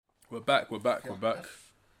We're back.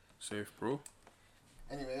 Safe, bro.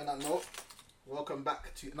 Anyway, on that note, welcome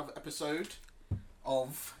back to another episode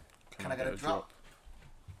of Can I Get a Drop?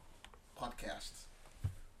 Podcast.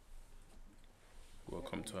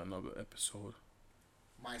 Welcome to another episode.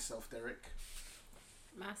 Myself, Derek.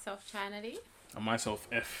 Myself, Chanity. And myself,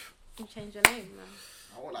 F. You change your name,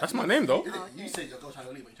 man. That's my name, though. You said your girl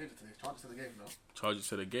Chanity, but you changed it today. Charge it to the game, though. Charge it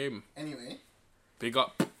to the game. Anyway. Big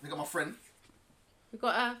up. We got my friend. We've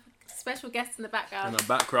got a special guest in the background. In the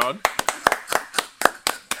background.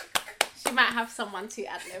 She might have someone to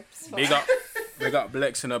ad-lib. Big up. Big up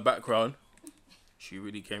Blex in the background. She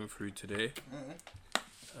really came through today.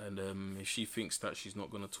 Mm-hmm. And if she thinks that she's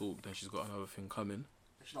not going to talk, then she's got another thing coming.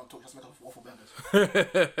 If she don't talk, just make up waffle burgers.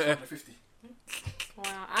 250.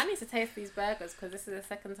 Wow, I need to taste these burgers because this is the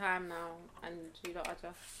second time now and you lot are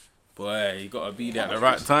just... Boy, you got to be there at the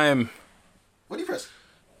right time. What do you press?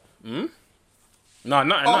 No,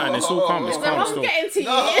 nothing. It's all calm. It's calm still. Getting to you.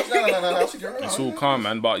 No. It's all calm,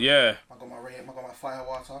 man. But yeah. I got my fire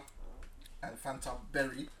water and Fanta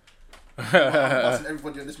berry. I'm busting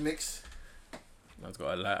everybody in this mix. I've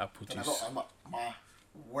got a light apple And I juice. got my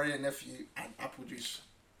warrior nephew and apple juice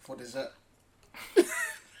for dessert.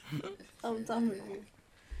 I'm done with you.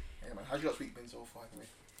 Yeah, man. How's your week been so far, anyway?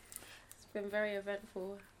 It's been very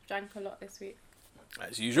eventful. Drank a lot this week.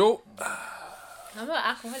 As usual. I'm not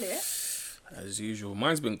alcoholic. As usual.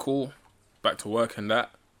 Mine's been cool. Back to work and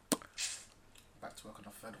that. Back to work on the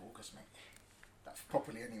 3rd of August, mate. That's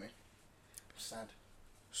properly anyway. Sad.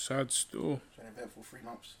 Sad still. It's been eventful 3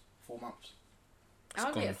 months, 4 months. I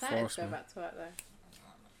was gone excited fast, to go man. back to work though.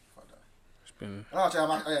 Fuck that. It's been... No, actually, I'm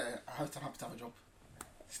happy to have a job.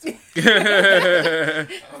 Still.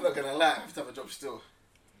 I'm not gonna lie, I have to have a job still.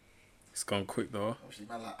 It's gone quick though. Obviously,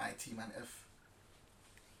 man, like IT, man, F.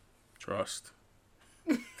 Trust.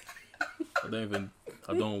 I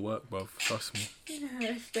don't work, bruv. Trust me.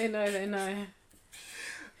 If they know, they know.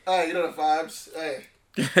 Hey, you know the vibes. Hey,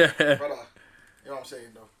 brother. You know what I'm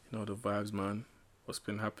saying, though. You know the vibes, man. What's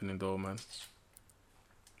been happening though, man?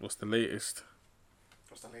 What's the latest?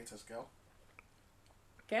 What's the latest, girl?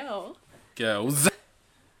 Girl. Girls.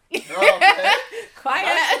 Oh, okay. Quiet.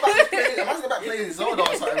 I must about playing Zelda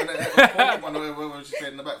or something. Where she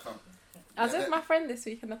playing in the back, fam. I was with my friend this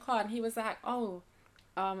week in the car and he was like,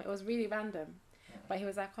 it was really random. But he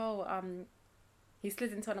was like, he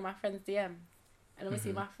slid into one of my friend's DM. And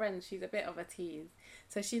obviously my friend, she's a bit of a tease.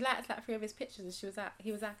 So she liked like 3 of his pictures and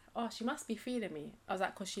he was like, oh, she must be feeling me. I was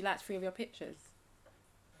like, because she liked 3 of your pictures.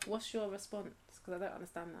 What's your response? Because I don't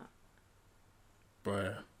understand that.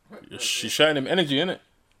 Bruh. She's showing him energy, innit?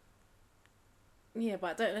 Yeah,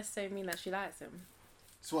 but I don't necessarily mean that she likes him.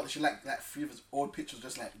 So what, she like 3 of his old pictures,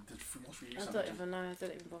 just like the 3 most recent? I don't even know. I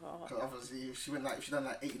don't even bother. Because obviously, if she done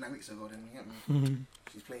like 89 weeks ago, then you get me.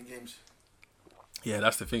 She's playing games. Yeah,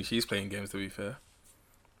 that's the thing. She's playing games, to be fair.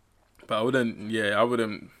 But I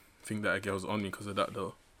wouldn't think that a girl's on me because of that,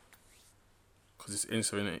 though. Because it's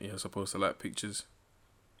Insta, innit? You're supposed to like pictures.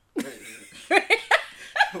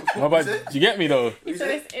 What about, do you get me, though? He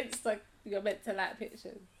said it's Insta. You're meant to like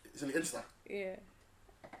pictures. It's only Insta. Yeah.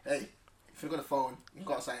 Hey, if you've got a phone, you can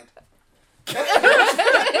go outside.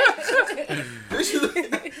 She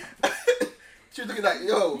was looking like,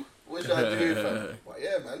 yo, what should I do, fam? But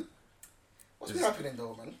yeah, man. What's been happening,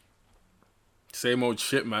 though, man? Same old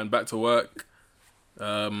shit, man. Back to work.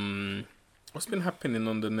 What's been happening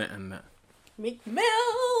on the net and that? Meek Mill.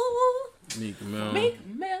 Meek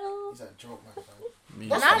Mill. He's a joke, man. Meek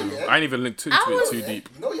That's Mill. funny, yeah? I ain't even looked into it too deep.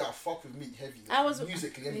 You know, you're fuck with Meek heavy. I was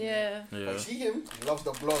musically, anyway. Yeah. But Yeah. you see him, he loves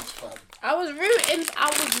the bloods, fam. I was rooting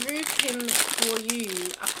for you.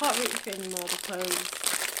 I can't root for him anymore because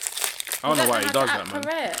I don't know why he does that, man.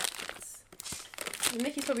 Correct.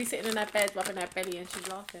 Nikki's probably sitting in her bed, rubbing her belly, and she's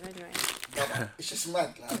laughing anyway. No, man, it's just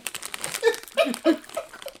mad, like.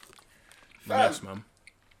 Yes, man.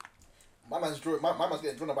 My man's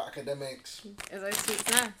getting drawn about academics. Is those sweets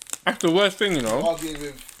nice? That's the worst thing, you know. Arguing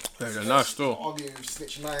with. They're nice still. Arguing with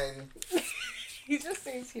Snitch 9. He just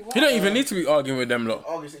thinks he wants. You don't even need to be arguing with them, lot.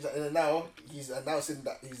 Arguing things like, and now he's announcing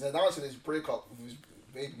his breakup with his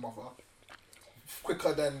baby mother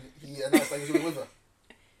quicker than he announced that he was with her.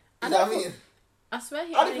 You know what I mean? I swear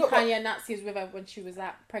he I didn't only know Kanye announced he was with her when she was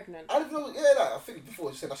pregnant. I don't know. Yeah, like, I think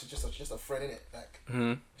before he said that's just a friend, innit? Like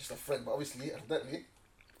just a friend, but obviously, evidently.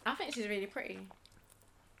 I think she's really pretty.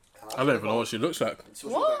 I don't even know what she looks like.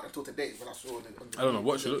 What? Until today, when I saw it. I don't know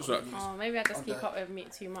what she looks like. Oh, maybe I just keep up with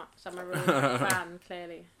Meek too much. I'm a real fan,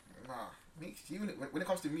 clearly. Nah, Meek, when it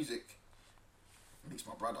comes to music, Meek's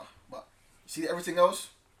my brother. But you see everything else,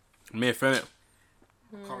 Myth, innit?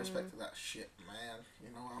 I can't respect that shit, man. You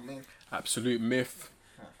know what I mean? Absolute myth.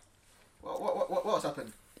 What else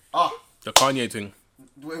happened? The Kanye thing.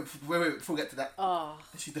 Wait, before we get to that. Oh,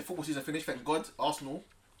 The football season finished, thank God. Arsenal,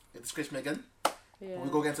 they disgraced me again. yeah. We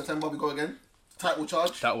go again September, we go again. Title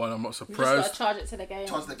charge. That one, I'm not You just surprised. gotta charge it to the game.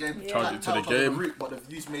 Charge the game. Yeah. Charge it to the Title charge game. route, but the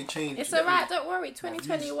views may change. It's You get me? alright, don't worry.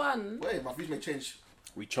 2021. Wait, my views may change.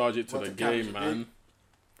 We charge it to What the the camp game, should man.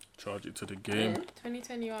 Charge it to the game.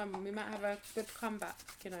 2021, we might have a good comeback.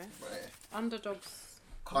 You know, Wait. underdogs.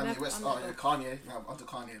 Kanye Never West. underdog. Oh yeah, Kanye. No, onto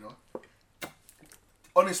Kanye though.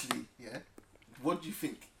 Honestly, yeah. What do you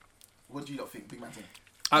think? What do you not think, big man? Thing?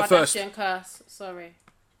 At first, Kardashian curse. Sorry.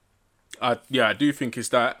 I do think it's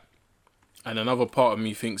that, and another part of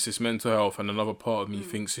me thinks it's mental health, and another part of me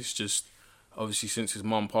thinks it's just obviously since his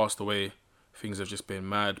mum passed away, things have just been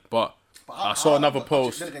mad. But I saw another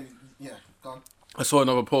post. Then again, yeah, go on. I saw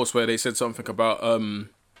another post where they said something about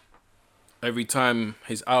every time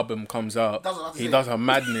his album comes out, That's what I was he saying. does a He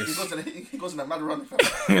madness, goes in a mad run.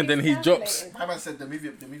 and then he drops My man said the movie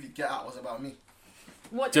Get Out was about me.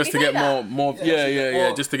 What? just did to he say get that? more,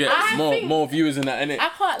 Yeah, just to get I think- more viewers in that, innit? I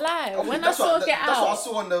can't lie. Obviously, When I that's saw what, Get that's what I Out,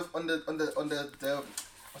 saw on the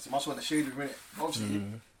I saw on the Shade Room, innit? Obviously,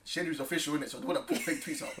 Shade Room's official, innit? So they wouldn't put fake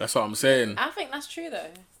tweets out. That's what I'm saying. I think that's true though.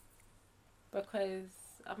 Because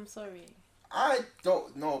I'm sorry. I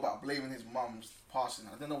don't know about blaming his mum's passing.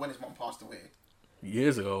 I don't know when his mum passed away.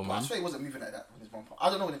 Years ago, But I man. swear he wasn't moving like that when his mum passed. I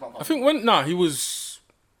don't know when his mum passed. I think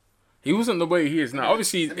he wasn't the way he is now.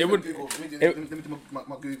 Obviously, Let me it would. Google. Let me do my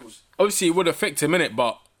Googles. Obviously, it would affect him in it,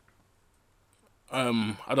 but I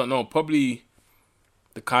don't know. Probably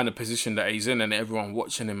the kind of position that he's in, and everyone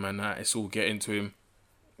watching him, and that it's all getting to him.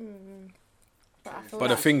 But I feel But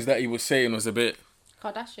the like things that he was saying was a bit.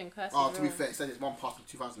 Kardashian curse. Oh, to be fair, it said his mum passed in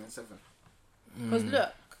 2007. Because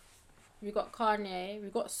look, we got Kanye, we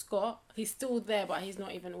got Scott. He's still there, but he's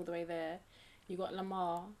not even all the way there. You got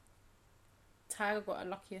Lamar. Tiger got a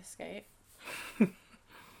lucky escape.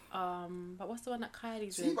 But what's the one that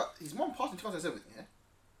Kylie's See, in? but his mum passed in 2007, yeah?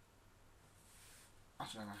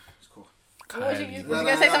 Actually, no, it's cool. What was you Kylie. going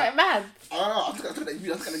to say something mad? I don't know, I took at the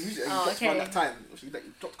music and Oh, he dropped okay. around that time. He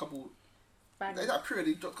dropped a couple. Bang. In that period,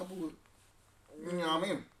 he dropped a couple. You know what I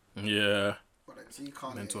mean? Yeah. But like, see, you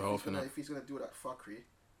can't. Mental health, innit? If he's gonna do that fuckery,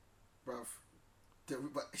 bruv.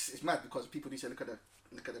 But it's mad because people do say, look at them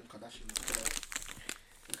Kardashians,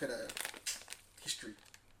 look at the history.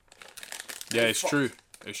 Yeah, it's Fuck. true.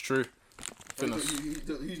 It's true.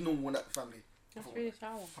 Who's normal in that family? That's really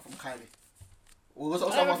shower. From Kylie. What's I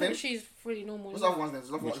the don't other think name? she's really normal. What's the other one's name? There's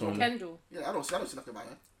another Which one. one? Kendall. Yeah, I don't see nothing about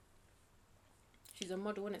her. She's a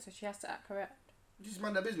model, innit? So she has to act correct. Just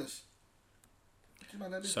mind their business. Just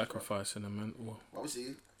mind their business. Sacrificing a mental.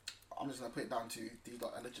 Obviously, I'm just gonna put it down to these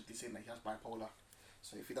lot allegedly saying that he has bipolar.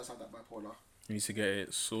 So if he does have that bipolar, You need to get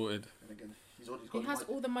it sorted. then again, he's got He has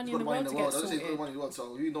all the money he's in got the world to get I was gonna say he's got the sorted. money in the world,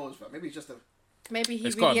 so who knows? But maybe it's just a. Maybe he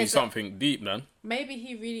It's really got to be is. something deep, man. Maybe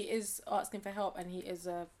he really is asking for help, and he is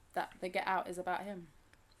that the Get Out is about him.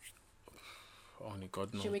 Only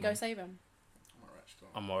God knows. Should we go save him? I'm alright still.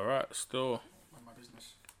 I'm alright still. Mind my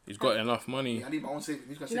business. He's got enough money. Yeah, I need my own saving.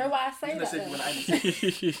 Who's gonna Do you know why I say Who's gonna that? save me though? when I need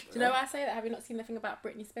to? Do you know why I say that? Have you not seen the thing about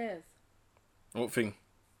Britney Spears? What thing?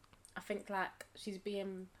 I think like she's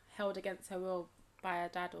being held against her will by her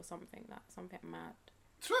dad or something. Like something mad.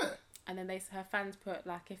 Swear. And then her fans put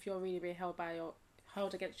like, if you're really being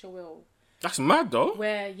held against your will, That's mad though.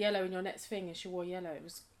 wear yellow in your next thing, and she wore yellow.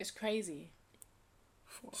 It's crazy.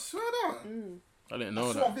 Swear down. I didn't I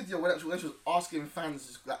know saw that. a video when she was asking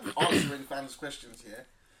fans, like answering fans' questions, yeah.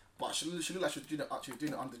 But she looked like she was doing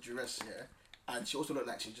it under duress, yeah. And she also looked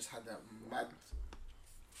like she just had that mad.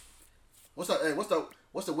 What's that?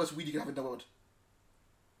 What's the worst weed you can have in the world?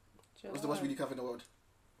 What's the worst weed you can have in the world?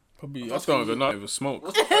 Probably. I That's don't cool. even know. It was smoke.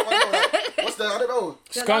 What's the? I don't know.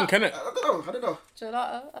 Skunk, innit? I don't know.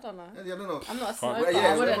 Gelato? I don't know. I don't know. I'm not a Fuck. smoker.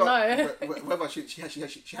 I wouldn't know. Whether she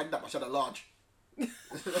had that, but she had a large.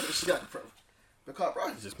 She had, bro. Because,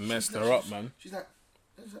 bro, Just messed her up, man. She's like,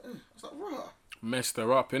 it's like, raw. Messed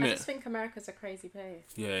her up, I innit? just think America's a crazy place.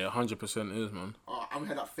 Yeah, 100% is, man. I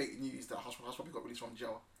heard that fake news that Hush Puppy got released from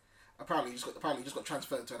jail. Apparently, he just got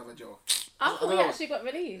transferred to another jail. I don't thought he know. actually got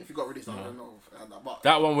released. If he got released, I don't know. But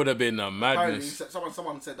That one would have been a apparently, madness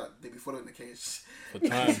someone said that they'd be following the case. for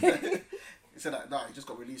time. He said that he just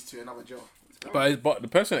got released to another jail. But the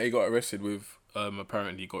person that he got arrested with,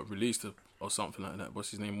 apparently got released or something like that. What's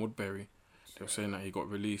his name? Woodbury. They were saying that he got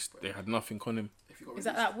released. They had nothing on him. If he got Is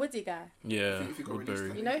released, that Woody guy? Yeah, If he got Woodbury.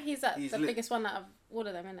 released, You know he's the He's lit. biggest one out of all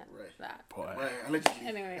of them, isn't it? Right. That. Boy. Right, allegedly.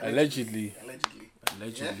 Anyway. Allegedly.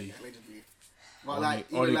 Allegedly. Yeah? But like,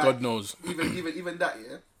 Only even God knows. even that,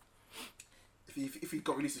 yeah. if he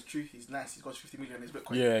got released as true, he's nice. He's got 50 million in his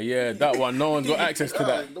Bitcoin. Yeah, that one. No one's got access to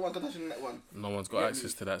that. No one's got touching that one. No one's got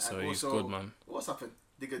access to that, so And he's also, good, man. What's happened?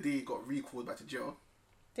 Digga D got recalled back to jail.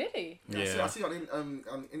 Did he? Yeah. I see on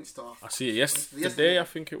Insta. I see it yesterday, I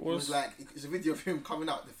think it It was was. like it's a video of him coming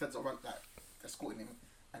out. The feds are like escorting him,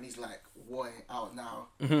 and he's like, "Boy, out now."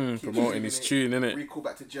 Keep Promoting his tune, innit? Recall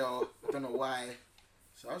back to jail. Don't know why.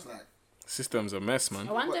 So I was like, System's a mess, man.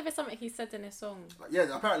 I wonder if it's something he said in his song. yeah.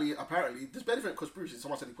 Apparently, there's benefit because Bruce.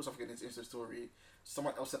 Someone said he put something in his Insta story.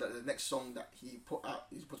 Someone else said that the next song that he put out,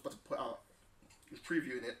 he's about to put out, he was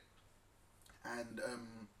previewing it, and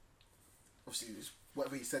obviously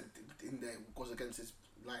whatever he said in there goes against his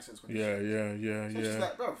license condition. Yeah. So it's just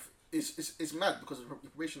like, bruv, it's mad because the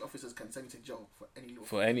probation officers can send you to jail for any little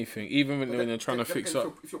For anything, even when they're trying to fix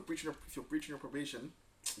up. If you're breaching your probation,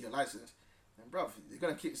 your license, then bruv,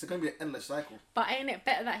 it's gonna be an endless cycle. But ain't it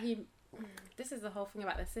better that he? This is the whole thing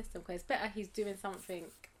about the system. Because it's better he's doing something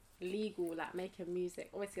legal, like making music.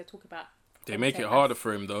 Obviously, I talk about. They make it harder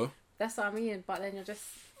for him, though. That's what I mean. But then you're just.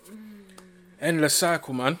 Endless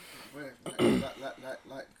cycle, man.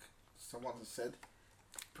 Like someone has said,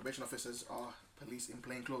 probation officers are police in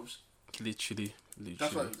plain clothes. Literally.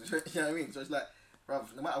 That's what, you know what I mean? So it's like,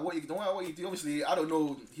 bruv, no matter what you do, obviously, I don't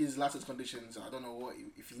know his license conditions, I don't know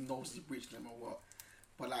if he knows he breached them or what,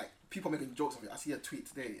 but like, people making jokes of it. I see a tweet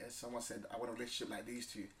today, and someone said, I want a relationship like these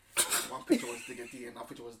two. One picture was Digga D, and another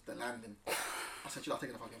picture was the landing. I said, you're not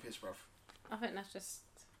taking a fucking piss, bruv. I think that's just.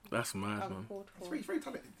 That's mad, man. He's very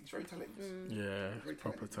talented. He's very talented. Yeah, Very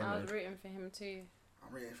proper talented. I was talent. rooting for him too.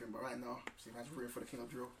 I'm rooting for him, but right now, see, man's rooting for the king of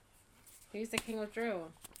drill. Who's the king of drill?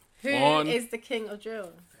 Who One. is the king of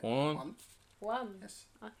drill? One. One. Yes.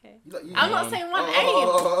 Okay. You I'm not saying one aim.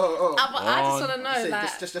 But I just want to know,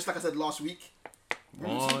 like. Just like I said last week.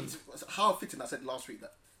 One. How fitting I said last week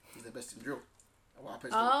that he's the best in drill. What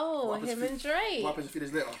happens? Him and Drake. What happens a few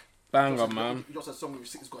days later? Banger, man. You just had a song with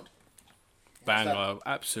Six God. Banger.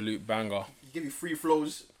 Absolute banger. He gave you free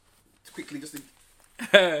flows quickly just to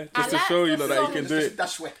Just to like show you the that you song. can do it.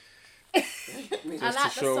 That's where. I Just like to the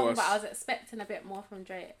show song, us. but I was expecting a bit more from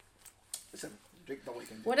Drake. Listen, Drake done what he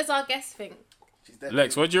can do. What does our guest think? She's dead.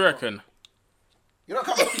 Lex, what do you reckon? You're not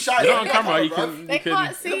on camera, don't be shy. You're not on You're camera, you bruv. can. They You can't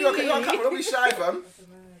can. see You're on you. camera, don't be shy, fam.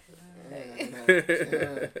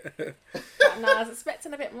 No, I was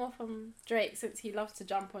expecting a bit more from Drake since he loves to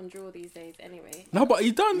jump on drill these days anyway. No, but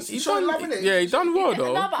he done. He showing done. love, innit? Yeah, he done well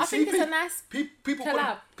though. No, but I You think see, it's a nice. People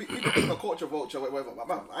Collab. put him a culture vulture, whatever. But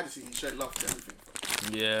man, I just see he showed love to everything.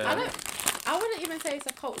 Yeah. I wouldn't even say it's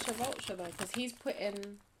a culture vulture though, because he's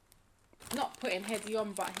not putting Heady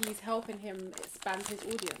on, but he's helping him expand his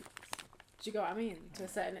audience. Do you get what I mean? To a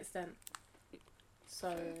certain extent.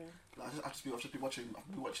 So. I've just been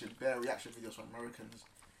watching bare reaction videos from Americans,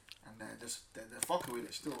 and they're fucking with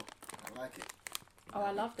it still. I like it. Oh,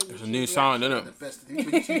 I love the. It's a YouTube new reaction. sound, They're isn't the it?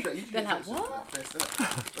 best. They're like, what?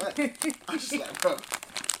 I'm just like, bro.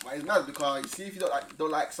 But it's mad because you see if you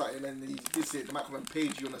don't like something and you just say they might come and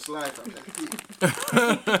page you on the slide. You know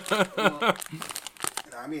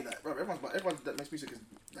what I mean? Like, bro, everyone that makes music is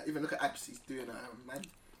like, even look at Abs. He's doing man.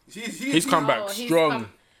 He's come back he's strong. come-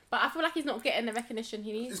 but I feel like he's not getting the recognition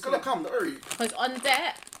he needs. It's gonna come. Don't worry. Because On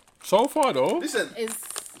Deck So far though. Listen. is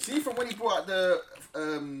See from when he brought out the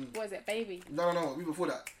what is it, Baby? no, before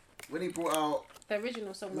that. When he brought out The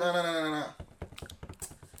original song. no.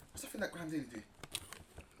 What's that thing that Graham Daly do?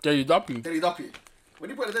 Jelly Duppy. Daily Duppy. When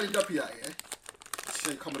he brought the Daily Duppy out, yeah.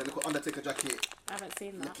 So you come with a little Undertaker jacket. I haven't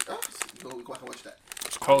seen that. Go back and watch that.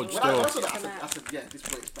 It's cold When I still. saw that, I said, yeah, this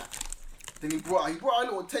boy is back. Then he brought a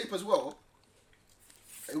little tape as well.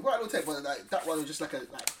 He brought a little tape, but like, that one was just like the Just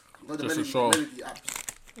a melody, show. melody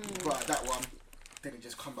apps. He brought out that one. Then he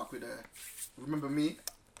just come back with Remember Me.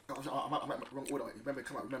 I might wrong order. Remember,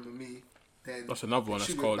 come out. Remember Me. Then That's another one the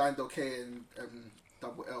that's tune called. with Bando K and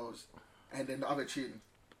Double L's, and then the other tune,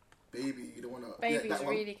 Baby. You don't wanna. Baby's that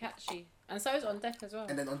one. really catchy. And so is On Deck as well.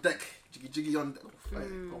 And then on deck, Jiggy on.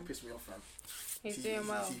 Don't piss me off, fam. He's doing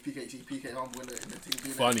well. PK humble in the thing.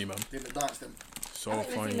 Doing Funny, man. Doing the dance them. So I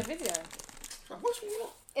haven't funny. seen the video. Fam, what's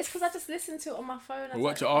what? It's because I just listened to it on my phone. We'll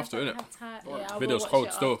watch it after, innit? Yeah, I will Video's watch cold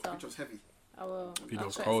it still. after. Which was heavy. I will. Video's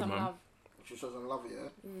I'll show it cold, some man. love. Which shows on love,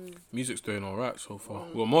 yeah. Music's doing alright so far.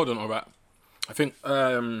 Well, more than alright. I think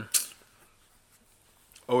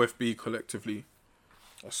OFB collectively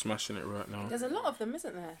are smashing it right now. There's a lot of them,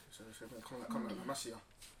 isn't there? So come like Masia.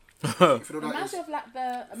 Reminds me of like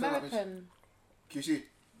the feel like American. QC.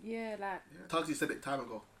 Yeah, like. Tugsy said it time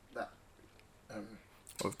ago that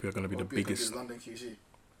OFB are going to be the OFB biggest. London QC.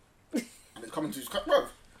 And it's coming to bro.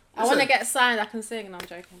 I want to get signed. I can sing. No, I'm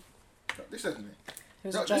joking. Listen to me.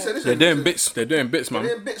 Who's No, a joke? listen. They're doing bits. They're doing bits, They're man.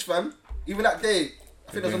 doing bits, fam. Even that day,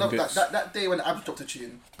 I think there's Doing another bits. that day when Abs dropped a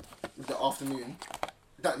tune, in the afternoon,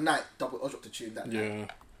 that night Double Oz dropped a tune. That night.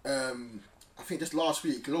 Yeah. I think just last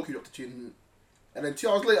week Loki dropped a tune, and then 2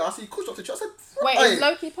 hours later I see Kush dropped a tune. I said, Wait, "Hey." is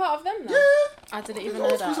Loki part of them now? Yeah. I didn't It's even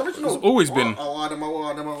know that. original. It's always been.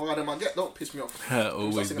 Don't piss me off.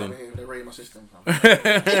 Always Stop been. singing out the rain in my system. Fam. You know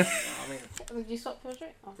what I mean, Did you stop your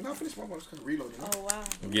drink? Oh, no, I finished my one. Just kind of reload. You know? oh wow.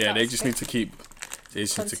 Yeah, they That's just good. need to keep. They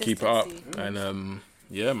just need to keep it up, Consistency. and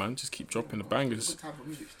yeah, man, just keep dropping the bangers. Good time for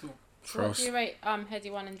music still. So what do Trust. you rate Heady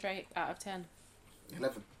One and Drake out of 10?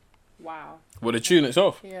 11. Wow. Well, the tune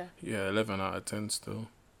itself. Yeah. Yeah, 11 out of 10 still.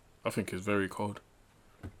 I think it's very cold.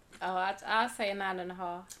 Oh, I'd say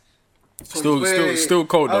 9.5. Still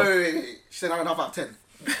cold though. Wait. She said 9.5 out of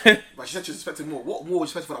 10. But she said she was expecting more. What more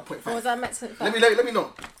was you expecting for that What was 0.5? I meant to? Let me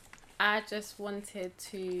know. I just wanted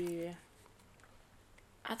to.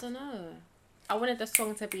 I don't know. I wanted the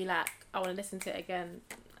song to be like, I want to listen to it again.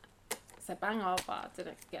 It's a banger, but I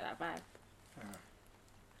didn't get that vibe.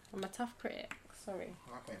 I'm a tough critic, sorry.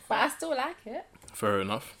 9.5. But I still like it. Fair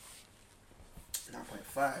enough.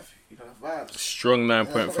 9.5. You know the vibes. Strong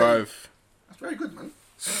 9.5. That's very good, man.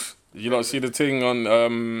 Did you not see the thing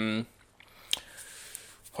on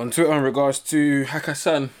Twitter in regards to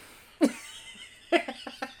Hakkasan?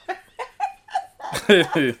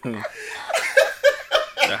 The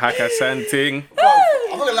Hakkasan thing. Bro,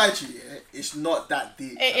 I'm not gonna lie to you, yeah? It's not that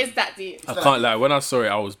deep. It is that deep. I can't lie. When I saw it,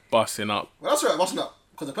 I was busting up. Well, that's right, busting up.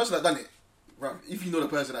 Because the person that done it, bro, if you know the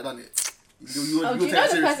person that done it, you Oh, take do you know it the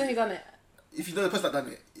seriously. person who done it? If you know the person that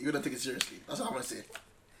done it, you're gonna take it seriously. That's what I'm gonna say.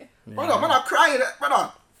 Brother, man, I'm crying,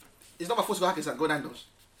 brother. It's not my fault to go hack go Nando's.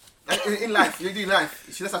 Like, in life, you do life.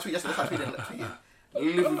 You see, that's how I tweet yesterday. That's how I tweeted.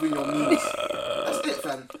 Live within your means. That's it,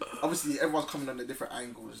 fam. Obviously, everyone's coming on the different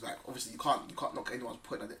angles. Like, obviously, you can't knock anyone's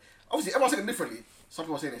point at it. Obviously, everyone's saying it differently. Some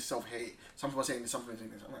people are saying it's self-hate. Some people are saying it's something.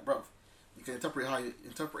 I'm like, bro, you can interpret how you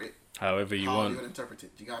interpret it. However you How want. you gonna interpret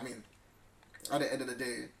it? Do you get what I mean? At the end of the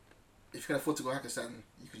day, if you can afford to go Hakkasan,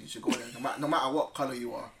 you should go there. No matter what color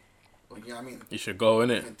you are, or you know what I mean. You should go,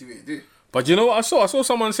 innit? You can do it, do it. But you know what I saw? I saw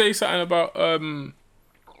someone say something about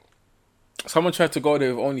someone tried to go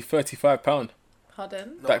there with only £35.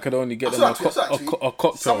 Pardon? No. That could only get I them saw actually, a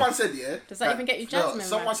cocktail. Someone said, yeah. Does that even get you jasmine,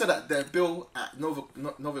 Someone man? said that their bill at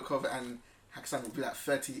Novikov and Hakkasan would be like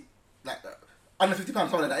 30, like under £50,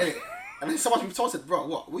 something like that, innit? And then someone said, bro,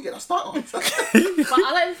 what? We get a starter. But I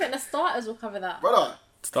don't even think the starters will cover that. Brother,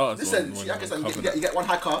 Stars listen, won't Hakkasan, cover you that. get one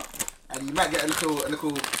hacker, and you might get a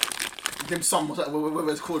little dim sum, or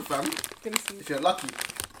whatever it's called, fam. Dim sum. If you're lucky.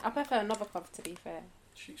 I prefer Novikov, to be fair.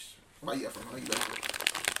 Sheesh. What about you, fam? How you doing?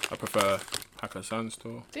 I prefer Hakkasan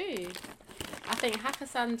still. Do you? I think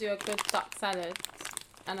Hakkasan do a good duck salad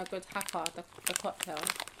and a good hakka, the cocktail.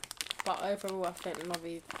 But overall, I think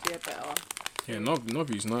Novi do a better. Yeah,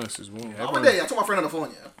 Novi's nice as well. The other day, I told my friend on the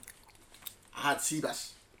phone, yeah, I had sea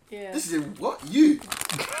bass. Yeah. This is in what? You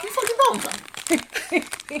fucking wrong, fam.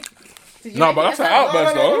 Did you No, make but it that's an yourself?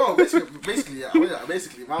 outburst, though. No. Basically, yeah.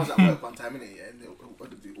 Basically, I was at work one time, innit, yeah, and they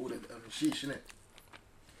ordered sheesh, innit.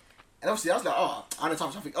 And obviously, I was like, oh, I don't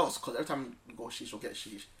have something else, because every time we go sheesh or get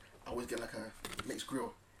sheesh, I always get like a mixed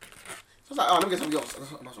grill. So I was like, oh, let me get something else.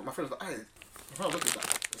 And my friend was like, hey, my friend was looking at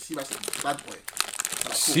that. Sea bass is bad boy. I'm like,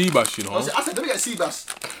 cool. Sea bass, you know. I said, let me get sea bass,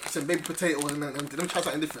 some baby potatoes, and then let me try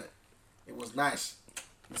something different. It was nice.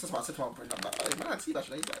 And that's what I said to my friend. I'm like, hey, man, sea bass,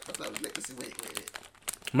 you know, he's like, listen, wait.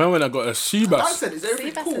 Man, when I got a sea Man bass, said, is everything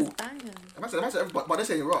Sea bass cool? is banging. Man said, but they're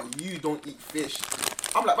saying wrong. You don't eat fish.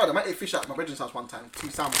 I'm like, brother, I ate fish at my brethren's house one time. 2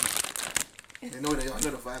 salmon. They know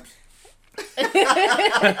the vibes.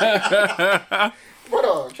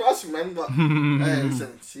 Brother, trust me, man. But hey,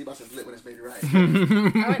 listen, sea bass is lit when it's made right.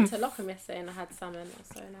 I went to Lockham yesterday and I had salmon. It was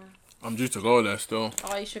so nice. I'm due to go there still.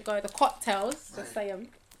 Oh, you should go. The cocktails, Right. just say them.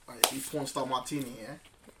 Like, you porn star martini, yeah.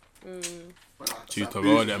 Brother, it's Due a to go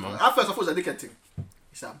boozer, there, man. At first, I thought it was a dickhead thing.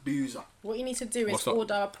 It's a boozer. What you need to do is What's up?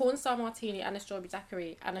 order a porn star martini and a strawberry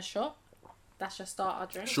daiquiri and a shot. That's your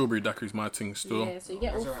starter drink. Strawberry daiquiri's my thing still. Yeah, so you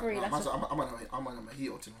get all That's three. alright. That's I'm on a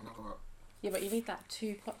mojito thing when I go out. yeah, but you need that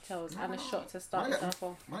 2 cocktails and a shot to start Man, yourself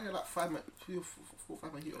off. Man, get like 5 or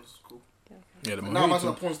 5 mojitos. Cool. Yeah, the Now I'm on a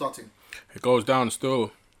mojito. porn star thing. it goes down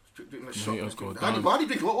still. Drinking a shot. Mojitos go How do down. you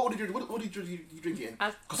drink it? What do you drink it in?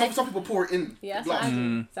 I Because take- some people pour it in. Yeah, the that's what I glass.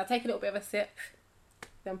 do. So I take a little bit of a sip,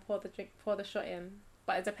 then pour the shot in.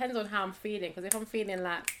 But it depends on how I'm feeling. Because if I'm feeling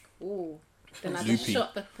like, ooh, then I just Loopy.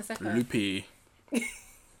 shot the prosecco. Loopy.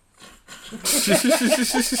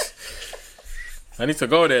 I need to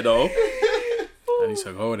go there though. I need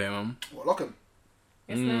to go there, man. What, Lockham?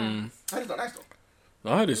 It's nice. That is not nice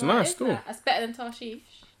though. I heard it's What nice is still. that? It's better than Tarshish.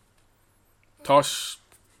 Tosh.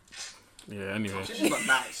 Yeah, anyway. She's not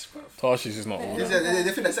nice, bro. Tarshish is not all They that.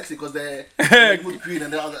 think they're sexy because they're wood green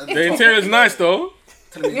and they're The interior's nice though.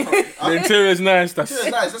 The The interior's nice. That's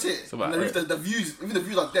interior's nice, that's it. about And it. the views, even the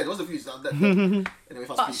views are dead. What's the views? Are dead. Anyway,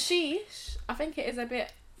 if I But speak. sheesh, I think it is a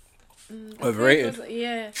bit the Overrated. food was-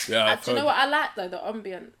 yeah. Yeah, I've Do you know heard. what I like though? The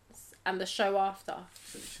ambience and the show after.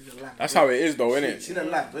 She's a lamb. That's how it is though, See innit? the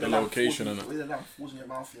lamb. The location and Where the lamb falls in your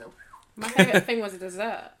mouth, yeah. My favourite thing was the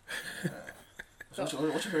dessert. What's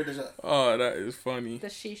your favorite dessert? Oh, that is funny. The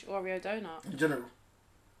sheesh Oreo donut. In general.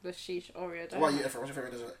 The sheesh Oreo donut. What are you, Efra? What's your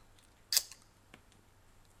favorite dessert?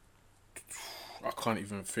 I can't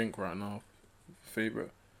even think right now.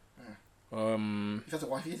 Favorite. If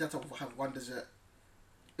you had to have one dessert.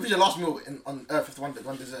 If it's your last meal on Earth, if one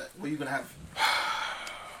dessert, what are you gonna have?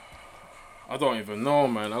 I don't even know,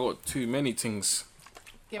 man. I got too many things.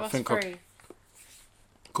 Give I us think three.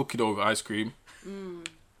 Cookie dough with ice cream.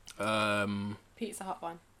 Pizza Hut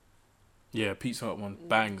one. Yeah, Pizza Hut one.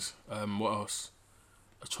 Bangs. What else?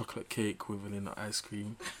 A chocolate cake with vanilla ice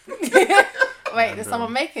cream. Wait, did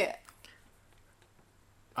someone make it?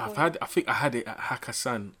 I think I had it at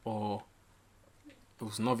Hakkasan or it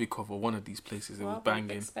was Novikov or one of these places. It was Well, big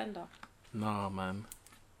banging. spender. Nah, man.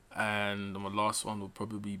 And my last one would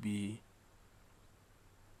probably be.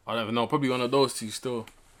 I don't even know. Probably one of those two still.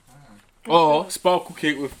 Or sparkle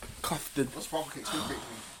cake with custard. What's sparkle cake? Sprinkle cake.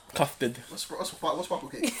 Custard. What's sparkle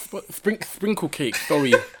cake? Sprinkle cake.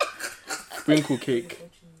 Sorry. Sprinkle cake.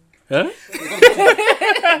 Huh?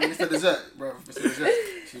 Mr. Dessert, bro. Mr. Dessert.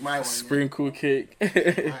 She's my one. Sprinkle cake. Yeah.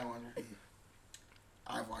 My one would be.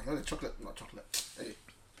 I have one. You know the chocolate? Not chocolate. Hey.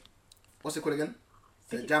 What's it called again?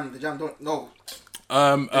 The jam. Don't. No.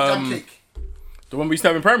 The jam cake. The one we used to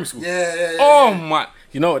have in primary school. Yeah. Oh my!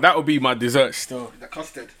 You know that would be my dessert still. The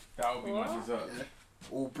custard. That would be my dessert. Yeah.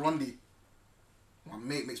 Or blondie. My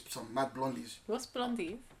mate makes some mad blondies. What's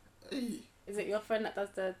blondie? Hey. Is it your friend that does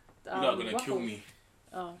the? You're not gonna waffles? kill me.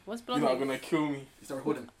 Oh, what's You're blondie? not gonna kill me. Is that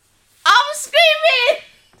recording? I'm screaming!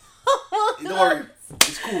 Don't worry.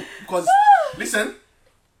 It's cool because listen.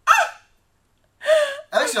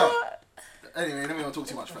 Alexia. Anyway, let me not talk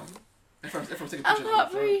too much, fam. Everyone's taking I pictures.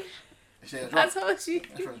 can't breathe. Yeah, I drunk. told you.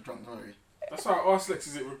 Everyone's drunk. Don't worry. That's how I asked Lex,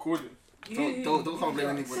 is it recording? Don't come and blame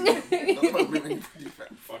anybody. Don't come and blame anybody,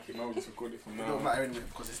 fam. Fuck it, I'll just record it from It now. don't matter anyway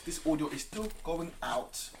because this audio is still going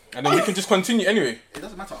out. And then we can just continue anyway. It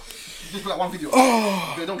doesn't matter. Just put like one video.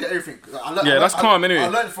 They don't get everything. That's calm anyway. I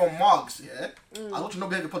learned from Margs, yeah. I watched No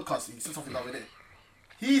Behavior podcast. He said something the other day.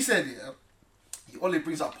 He said, yeah, he only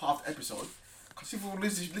brings up half the episode. Because if you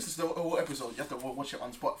listen to the whole episode, you have to watch it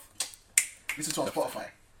on Spotify. Listen to it on Spotify.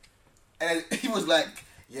 And he was like,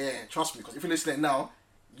 yeah, trust me, because if you're listening now,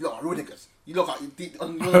 you lot are real niggas. You look at on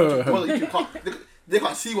YouTube, they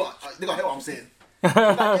can't see what, they can't hear what I'm saying. Like,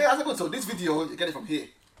 yeah, that's good. So this video, you get it from here.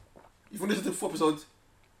 If you listen to the full episode,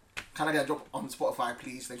 can I get a drop on Spotify,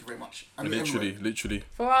 please? Thank you very much. And Literally.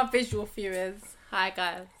 For our visual viewers, hi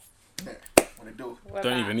guys. Yeah, what they do. We're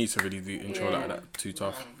Don't back. even need to really do intro Yeah. like that. Too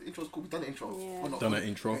tough. The intro's cool. We've done the intro. Yeah. Well, not Done cool. an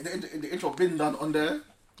intro. The intro been done on the.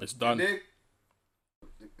 It's done.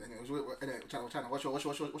 China, what's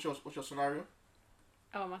your scenario?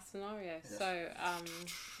 Oh, my scenario. Yes. So,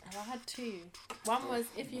 I had two. One was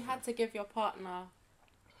if you had to give your partner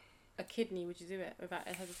a kidney, would you do it without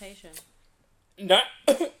a hesitation? Nah.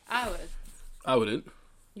 I would. I wouldn't.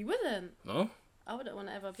 You wouldn't. No. I wouldn't want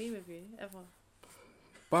to ever be with you ever.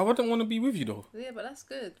 But I wouldn't want to be with you though. Yeah, but that's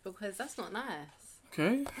good because that's not nice.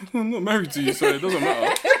 Okay. I'm not married to you, so it doesn't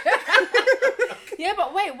matter. Yeah,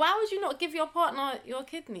 but wait, why would you not give your partner your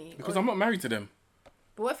kidney? Because Or- I'm not married to them.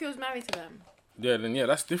 But what if you was married to them? Yeah, then yeah,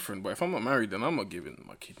 that's different. But if I'm not married, then I'm not giving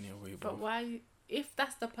my kidney away, bro. But why? If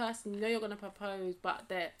that's the person you know you're gonna propose, but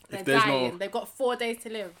they're there's dying, no- they've got 4 days to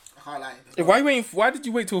live. I can't lie. Why did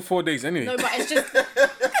you wait till 4 days anyway? No, but it's just.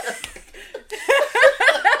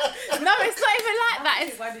 No, it's not even like that.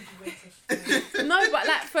 It's... Why did you wait till No, but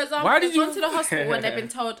like for example, Why did they've you- gone to the hospital and they've been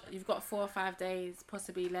told you've got 4 or 5 days,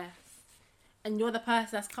 possibly less, and you're the person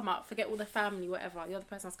that's come up. Forget all the family, whatever. You're the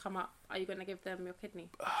person that's come up. Are you gonna give them your kidney?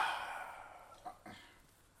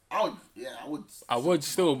 I would. Yeah, I would. I would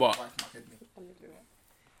still, but Wife my kidney.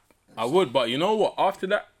 I would, but you know what? After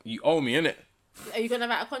that, you owe me, innit? Are you gonna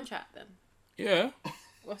write a contract then? Yeah.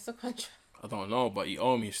 What's the contract? I don't know, but you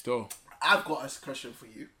owe me still. I've got a question for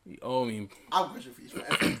you. You owe me. I have a question for you. For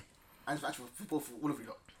everyone. And it's actually for both, for all of you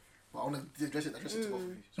lot. But I want to address it to both of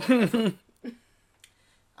you. So, everyone.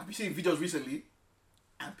 I've been seeing videos recently,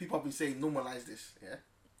 and people have been saying normalize this, yeah?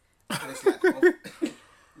 And it's like of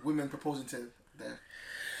women proposing to their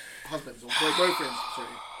husbands or boyfriends, sorry.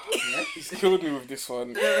 Yeah? He's killed me with this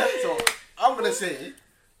one. So I'm gonna say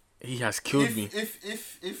He has killed me.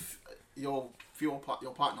 if your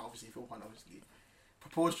partner obviously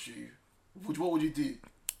proposed to you, what would you do?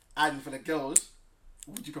 And for the girls,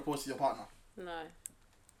 would you propose to your partner? No.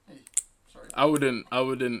 Hey, sorry. I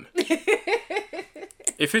wouldn't.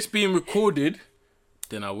 If it's being recorded,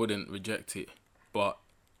 then I wouldn't reject it. But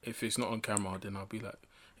if it's not on camera, then I'll be like,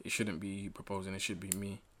 it shouldn't be you proposing. It should be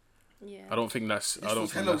me. Yeah. I don't think that's.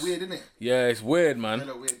 It's hella weird, isn't it? Yeah, it's weird, man.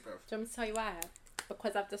 Hella weird, bro. Do you want me to tell you why?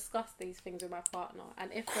 Because I've discussed these things with my partner,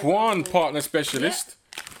 and if Quan, partner specialist.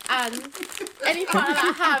 Yeah, and any partner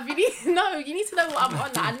that I have, you need to know what I'm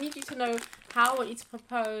on. Like, I need you to know how I want you to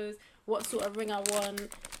propose, what sort of ring I want.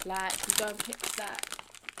 Like, you don't pick that.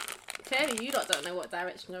 Clearly, you don't know what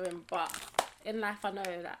direction you're in, but in life, I know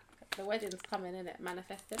that the wedding's coming in it,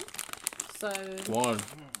 manifesting. So Quan,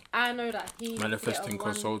 I know that he manifesting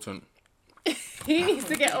consultant. he needs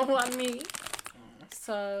to get on one knee.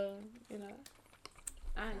 So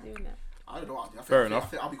I ain't doing that. I don't know what I'll do. Fair enough. I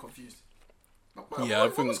think I'll be confused. Yeah, I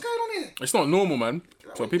think what's going on here? It's not normal, man.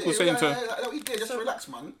 So people saying just relax,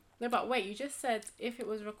 man. No, but wait, you just said if it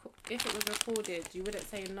was recorded, you wouldn't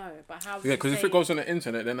say no. But how? Would yeah, you because if say- it goes on the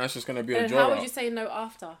internet, then that's just gonna be a then draw how would out. you say no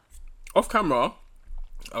after? Off camera,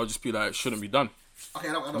 I'll just be like, it shouldn't be done. Okay,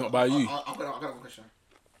 I know. Not by you. I've got a question.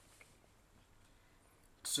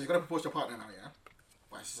 So you're gonna propose to your partner now, yeah?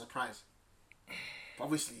 But it's a surprise. But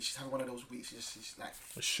obviously, she's having one of those weeks. She's like,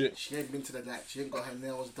 Shit. she ain't been to the she ain't got her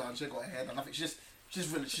nails done. She ain't got her hair done. Nothing.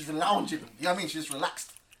 She's lounging. You know what I mean? She's just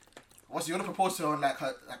relaxed. Obviously, you're gonna propose to her on like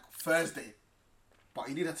Thursday, but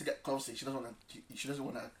you need her to get obviously. She doesn't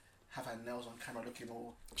want to have her nails on camera looking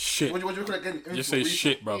all. Shit. What do you call it again? Just say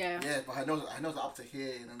shit, bro. Yeah. Yeah, but her nails are up to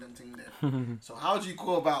here and them thing there. So how do you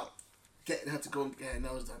go about getting her to go and get her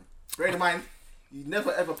nails done? Bearing in mind, you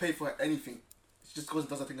never ever pay for anything. She just goes and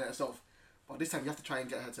does her thing herself. But this time you have to try and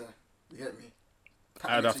get her to, you get me?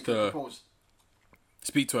 I'd have to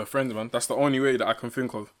speak to her friends, man. That's the only way that I can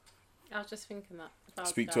think of. I was just thinking that. if I was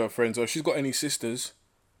Speak to there. her friends. Or if she's got any sisters,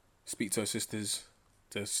 speak to her sisters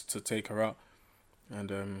to take her out.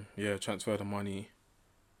 And transfer the money.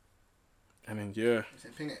 And then Say,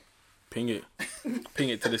 ping it. ping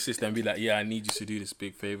it to the sister and be like, yeah, I need you to do this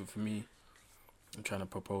big favour for me. I'm trying to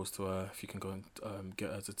propose to her. If you can go and get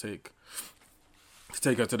her to take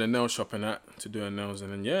her to the nail shop and that to do her nails,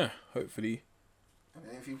 and then hopefully. And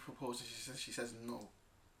then if you propose, she says no.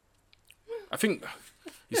 I think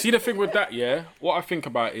you see the thing with that. Yeah, what I think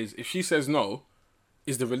about is if she says no,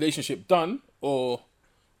 is the relationship done, or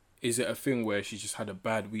is it a thing where she just had a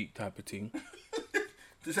bad week type of thing?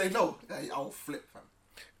 To say no, I'll flip, fam.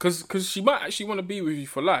 Because she might actually want to be with you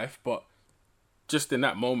for life, but just in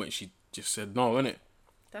that moment she just said no, innit?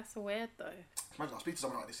 That's weird though. Imagine I speak to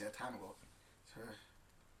someone like this here a time ago. It's her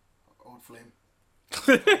old flame.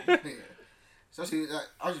 Yeah. So she,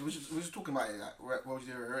 like, we was just talking about it. Like, what was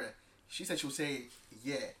you doing? She said she'll say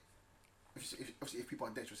yeah. If people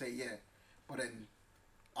are dead, she'll say yeah. But then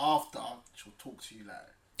after she'll talk to you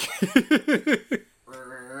like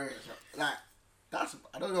that's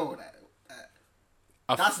I don't know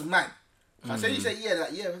that's mad. I say you say yeah, like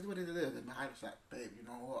yeah, then behind it's like, babe, you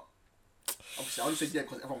know what? Obviously, I only said yeah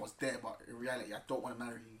because everyone was there, but in reality, I don't want to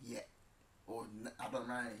marry you yet, or I don't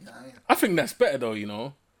marry you. You know what I mean? I think that's better though, you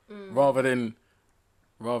know, rather than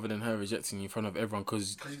her rejecting you in front of everyone.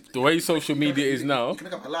 Because the way social media is now, you can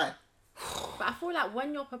make up a lie. But I feel like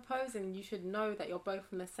when you're proposing, you should know that you're both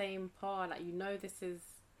on the same par. Like, you know, this is.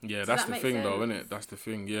 yeah, Does that's that the make thing though, sense? innit? That's the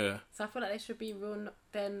thing, yeah. So I feel like there should be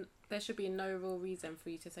there should be no real reason for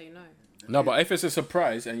you to say no. No, but if it's a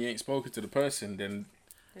surprise and you ain't spoken to the person, then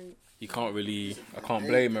And you can't really. I can't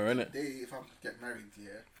blame her, innit? If I get married,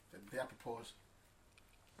 then they propose.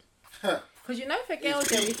 because you know, for girls,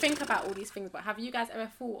 yeah, we think about all these things. But have you guys ever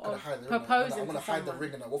thought of proposing I'm gonna to hide the someone?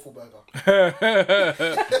 ring in a waffle burger.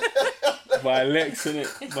 By Lex,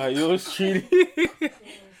 innit? By yours truly.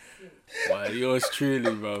 By yours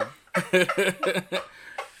truly, bro.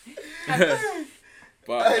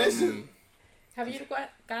 But Have you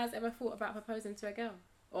guys ever thought about proposing to a girl,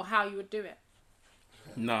 or how you would do it?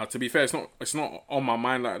 nah, to be fair, it's not on my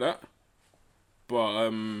mind like that. But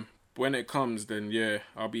when it comes, then yeah,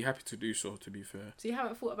 I'll be happy to do so. To be fair, So you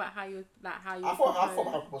haven't thought about how you I would thought propose?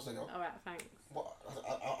 about proposing, girl. All right, thanks. But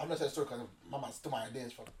I'm not saying story because my man stole my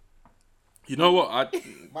ideas from. you know what?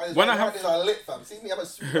 When I my have ideas are lit, fam. See me, I'm a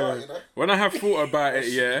sweetheart, you know. when I have thought about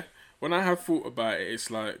it, it's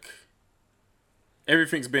like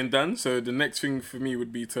everything's been done. So the next thing for me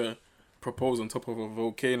would be to propose on top of a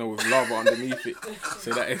volcano with lava underneath it.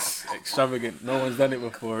 So that is extravagant. No one's done it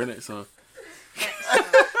before, innit? So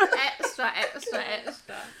Extra.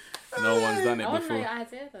 no one's done it I want to know before. your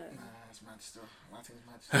idea though. Nah, it's mad still. My thing's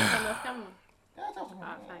mad On still. your camera. Yeah, that was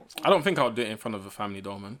Alright, thanks. I don't think I would do it in front of a family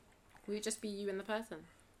though, man. Will it just be you and the person?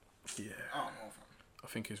 Yeah. I don't know, fam. I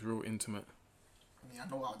think it's real intimate. I mean, I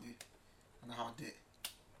know what I do. I know how I do it.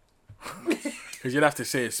 Because you'd have to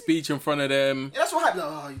say a speech in front of them. Yeah, that's what happened.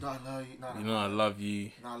 Oh, you know, I love you. No, You know, I love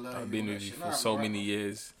you. No, I love I've you, been all with that you shit. for Nah, so bro. many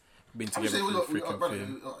years. Been I'm together saying, through look, freaking brother,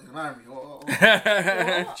 thing. you marry me.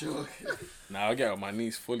 Oh. Joke. Nah, I get on my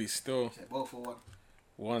knees fully still. Okay, both for one.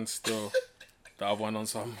 One still. The other one on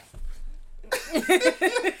some.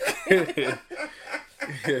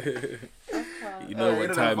 You know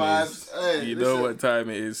what time it is. Hey, You know what time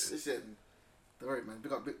it is. Listen, don't worry, man.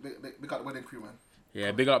 Big up the wedding crew, man.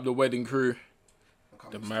 Yeah, big up the wedding crew,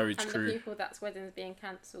 the marriage And the crew. people that's weddings being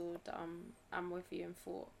cancelled, I'm with you in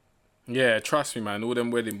thought. Yeah, trust me, man. All them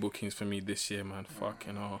wedding bookings for me this year, man.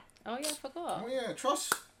 Fucking hell. Oh yeah, I forgot. Oh yeah,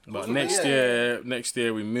 trust. But Also, next yeah. next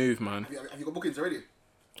year we move, man. Have you got bookings already?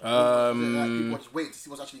 Like, people Um, just wait to see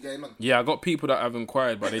what's actually going on. yeah, I got people that have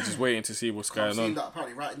inquired, but they're just waiting to see what's I'm going seeing on. that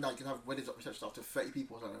apparently right now you can have weddings up reception after 30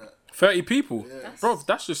 people or something like that. 30 people, Yeah. bro.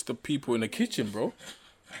 That's just the people in the kitchen, bro.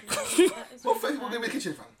 That is What 30 really people nice. in the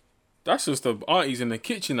kitchen, fam? That's just the aunties in the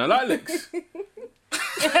kitchen. I like Alex.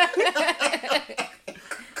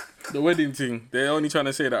 The wedding thing. They're only trying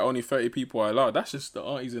to say that only 30 people are allowed. That's just the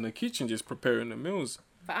aunties in the kitchen just preparing the meals.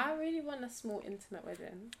 But I really want a small intimate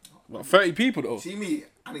wedding. But 30 people though. See me,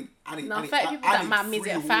 I need No, 30 people that might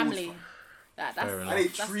visit a family. That's Fair enough. I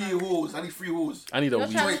need that's three nice. halls. I need 3 halls. I need a You're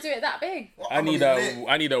week. trying to do it that big? Well, I I'm need gonna get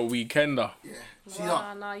lit. a weekender. Yeah. See Wow,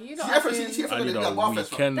 that? no, you See, don't. everyone, That see, I need a means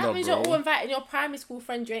weekender, you're all bro. inviting your primary school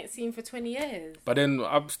friends you ain't seen for 20 years. But then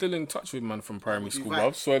I'm still in touch with man from primary Would you school,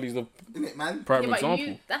 invite- bruv. Swirly's the Isn't it, man? prime Yeah, but example.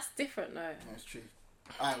 you, that's different though. That's true.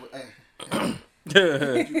 Alright,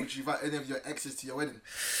 would you invite any of your exes to your wedding?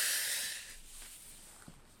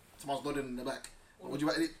 Someone's nodding in the back. Would you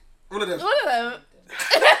invite any? All of them. All of them.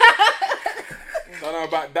 Don't know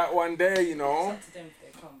about that one there, you know.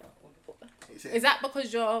 Is that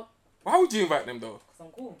because you're... Why would you invite them though? Because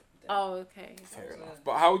I'm cool. Oh, okay. Fair enough.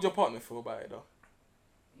 But how would your partner feel about it though?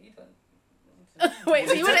 You don't. Wait,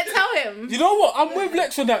 so you wouldn't tell him? You know what? I'm with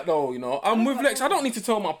Lex on that though, you know. I'm with Lex. I don't need to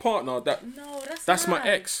tell my partner that No, that's my mad.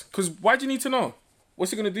 ex. Because why do you need to know?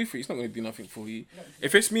 What's he going to do for you? He's not going to do nothing for you.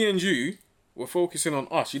 If it's me and you, we're focusing on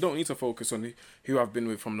us. You don't need to focus on who I've been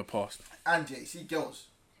with from the past. And yeah, see girls.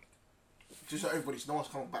 Just so everybody, so no one's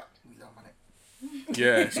coming back.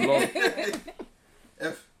 Yeah, it's long.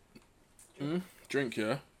 F. Drink,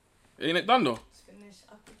 yeah? Ain't it done though? Finish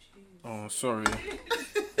apple juice. Oh, sorry.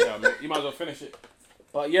 Yeah, mate, you might as well finish it.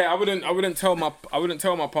 But yeah, I wouldn't tell my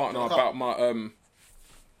partner about my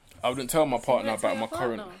I wouldn't tell my partner You wouldn't tell about my your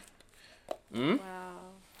current. partner? Wow.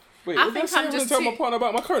 Wait, I what did think say? I'm I wouldn't just tell my too- partner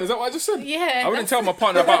about my current. Is that what I just said? Yeah. I wouldn't tell my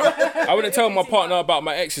partner about. I wouldn't tell my partner about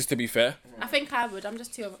my exes. To be fair, I think I would. I'm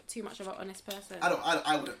just too much of an honest person.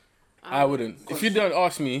 I wouldn't. I wouldn't. If you don't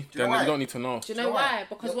ask me, you know then why? you don't need to know. Do you know why?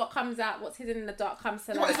 Because what comes out, what's hidden in the dark comes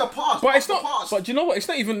to Yeah, but it's light. the past. But it's the not. past. But do you know what? It's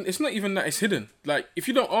not even that it's hidden. Like if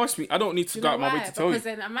you don't ask me, I don't need to Do you go know out my way why? to tell you. Because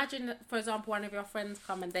then imagine, for example, one of your friends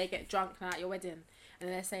come and they get drunk at your wedding, and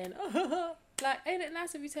they're saying, "Oh, like, ain't it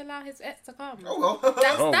nice of you to allow his ex to come?" Oh well.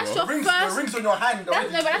 That's Oh, that's well. your The first. rings on your hand.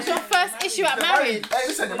 That's, no, but that's your first issue at You're marriage. Hey,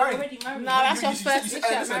 listen, you're married. Already married. No, that's your You first said- issue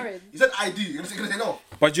at listen, marriage. You said I do. You're gonna say no.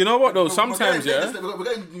 But you know what though? We're Sometimes, going, yeah, We're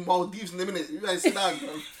going Maldives in a minute. You guys sit down.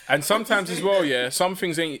 and sometimes as well, yeah. Some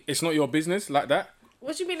things ain't. It's not your business like that.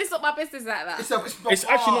 What do you mean it's not my business like that? It's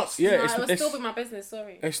actually not. Yeah, no, it's it would it's, still be my business.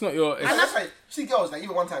 Sorry. it's not your. And It's, that's like, see girls, like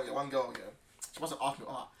even one time, one girl, yeah, she must have asked me,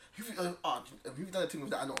 have you done a thing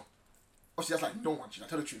with that? I know. Obviously, that's like no one. She's like,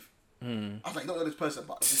 tell the truth. I was like, you don't know this person,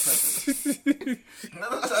 but it's this person.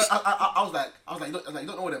 I was like, you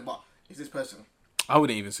don't know them, but it's this person. I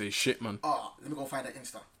wouldn't even say shit, man. Let me go find that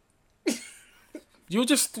Insta. You're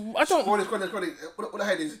just. I don't. What the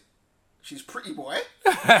head is? She's pretty, boy.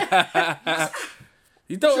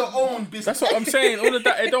 You It's your don't. own business. That's what I'm saying. All of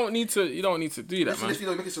that. You don't need to do that, Listen, man. you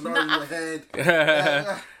know, make a scenario in your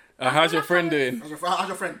head. How's your friend doing? How's your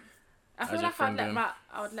friend? I feel your like friend doing?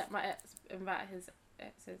 I would let my ex invite his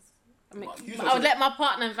exes. I mean, What, you I would said- let my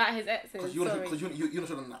partner invite his exes. Because you Sorry. don't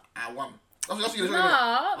show them I won. That's what you No,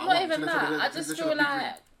 not even that. I just feel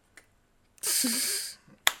like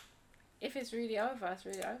if it's really over, it's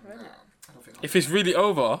really over, isn't it? I don't think If it's really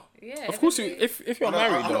over, Yeah. of course. If you're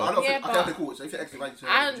married I though, don't Yeah, think. but- Okay, cool. So if your ex invites you,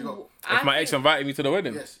 And you go. if my ex invited me to the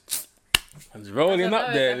wedding, Yes. I was rolling I don't up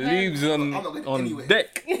know, there, it depends. leaves I'm not going on anywhere.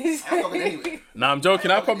 deck. I'm not going anyway. Nah, I'm joking.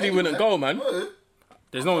 I probably wouldn't go, man. No.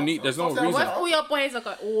 There's no need. There's no What if reason. What if all your boys are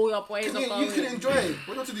going? All your boys are You going. can enjoy it. What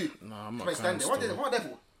do you want to do? Nah, I'm Might not stand going there. What still. are they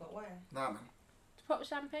for? But why? Nah, man. Pop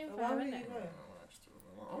champagne for Why her, would innit? you go?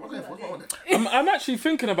 I'm actually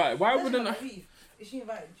thinking about it. Why That's wouldn't not I? beef. Is she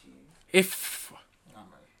invited you? If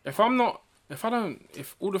I'm not,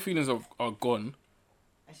 if all the feelings are gone,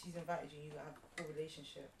 And she's invited you, you have a full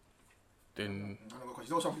relationship. then Because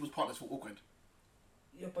you know some people's partners feel awkward.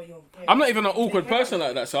 Yeah, but you're I'm not even an awkward person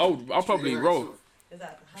like that. So I'll probably roll. There's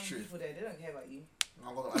like how many True. people there? They don't care about you.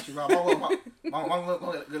 I'm gonna actually, I'm gonna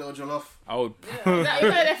get a little jollof. I would. Is that you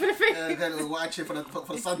go there for the thing? Get a little white chip for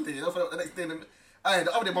the Sunday, you know, for the next day. Hey,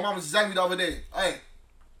 the other day, my mum was zanging me the other day. Hey,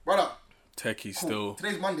 brother. Techie Cool. still.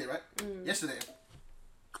 Today's Monday, right? Yesterday,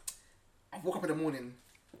 I woke up in the morning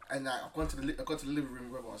and I've gone to the living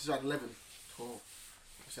room. Whatever. It's around 11, 12.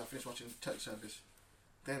 So I finished watching church service.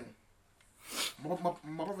 Then my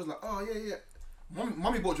brother's like, oh yeah.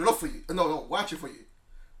 Mummy bought jollof for you. No, watch it for you.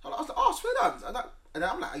 So I was like, oh, swear down. And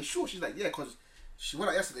I'm like, are you sure? She's like, yeah, because she went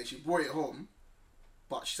out yesterday. She brought it home,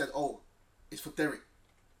 but she said, oh, it's for Derek,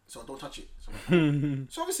 so don't touch it.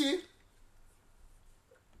 So obviously.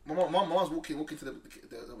 My mom's walking to the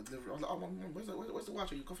delivery. I was like, oh, mom, where's the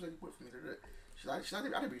watch? You confident you bought it for me? She's like, I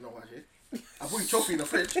didn't really know watch it. I bought you trophy in the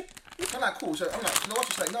fridge. I'm like, cool. So I'm like, no watch.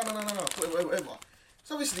 She's like, no, whatever.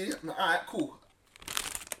 So obviously, I'm like, alright, cool.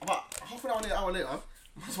 About half an hour later,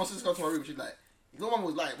 my sister comes to my room. She's like, you know, mum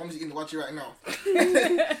was like, mum's eating the watch right now.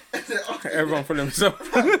 Everyone for themselves.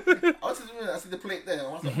 I went to the room, I see the plate there.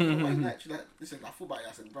 I was like, why you like? She's like, listen, I thought about it.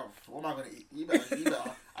 I said, bro, what am I gonna eat? You better.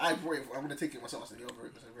 I brought it. I'm gonna take it myself. I said, you're very,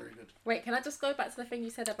 very good. Wait, can I just go back to the thing you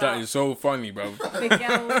said about That is so funny, bro.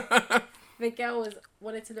 the girl was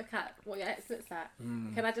wanted to look at what your ex looks like.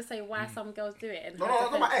 Can I just say why some girls do it? No,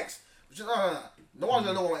 not my ex. No one's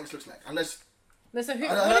gonna know what my ex looks like unless. No, so who?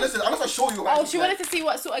 Unless I show you. What She wanted to see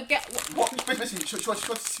what sort of Basically, she wants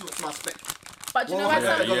to see what's my spec. But do you know why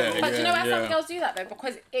some? yeah, But do you know why yeah. some girls do that though?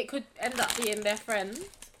 Because it could end up being their friend.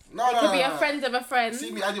 No, It could be a friend of a friend.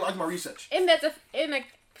 See me, I do my research. In a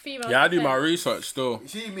female. Yeah, I do my defense. research still. You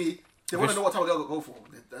see me, they want to know what type of girl to go for.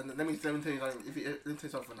 And let me tell you, let me tell you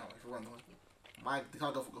something now. If you want to know, the type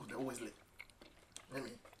of girl for girls, they're always lit. Let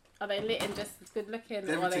me. Are they lit in just good looking,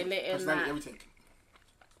 or are they lit in that? Everything.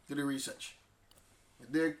 Do the research. You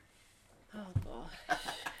dig? Oh god.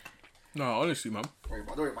 No, honestly, man.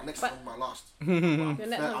 Don't worry, my next one, my last. Your next one's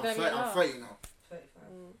gonna be I'm 30 now.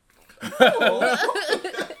 35.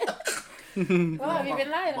 Well, have you been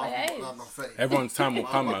lying about your age? I'm 30. Everyone's time will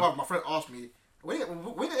come, man. My friend asked me, when you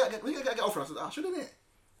get offered? I said, I shouldn't it.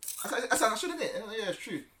 I said, I shouldn't it. Yeah, it's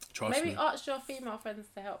true. Trust Maybe me. ask your female friends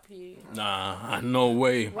to help you. Nah, no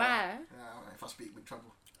way. Why? If I speak, big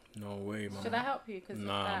trouble. No way, man. Should I help you? Because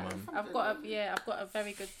Nah, man. I've got a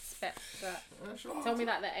very good spec. That Sure. tell me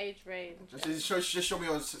like the age range. Just show me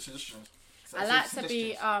your suggestions. I like to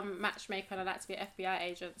be matchmaker and I like to be an FBI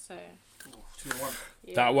agent. So 2 in 1.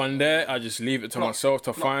 yeah. That one there, I just leave it to myself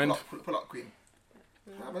to find. Pull up, Queen.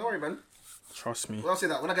 Don't worry, man. Trust me. When I say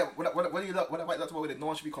that, when I invite that to my wedding, no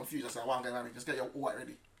one should be confused. I say, why I'm getting married. Just get your all white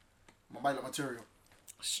ready. My biological material.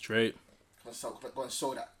 Straight. Go and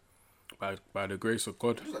sew that. By the grace of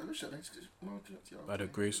God. By the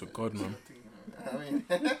grace of God, man. I mean,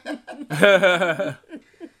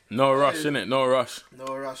 No rush, innit? No rush.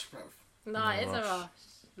 no rush, bruv. Nah, it's a rush.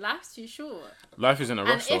 Life's too short. Life isn't a And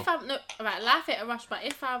rush, though. if I'm life ain't a rush. But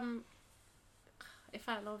if I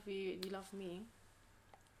love you and you love me,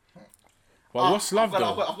 Well, what's love, I've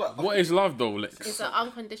though? got- What is love, though, Lex? it's an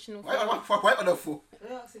unconditional. Why love. am I for?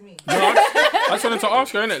 You're asking me. No, I just wanted to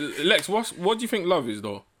ask her, innit? Lex, what do you think love is,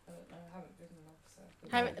 though? I haven't been in love,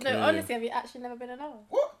 so. No, honestly, have you actually never been in love?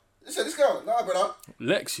 What? Listen, this girl. Nah, brother.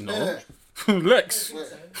 Lex, you know? Yeah. Lex. Yeah.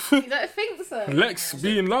 You don't think so? Lex,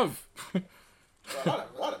 be in love. I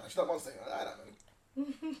don't know. She's not one thing. I don't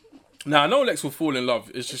know. Nah, I know Lex will fall in love.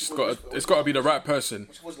 It's just it's got to be the right person.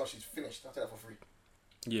 She was love. She's finished. I'll tell that for free.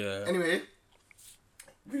 Yeah. Anyway,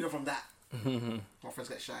 moving on from that. My friends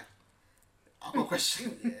get shy. I've got a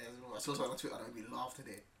question. Yeah, I saw something on Twitter that made me laugh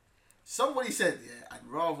today. Somebody said, yeah, I'd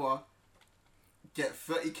rather get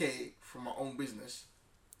 30k from my own business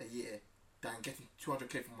a year than getting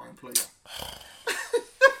 200k from my employer.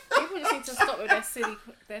 People just need to stop with their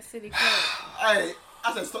silly clothes. I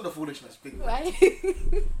said, stop the foolishness, big man. Right?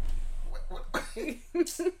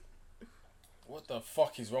 What the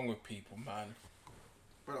fuck is wrong with people, man?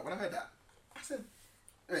 Bro, when I heard that, I said,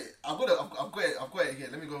 wait, I've got it here.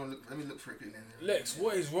 Let me look for it quickly. Lex,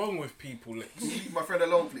 what is wrong with people, Lex? Leave my friend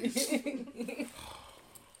alone, please.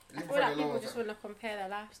 I Leave my feel like friend people alone. just want to compare their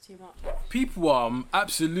lives too much. People are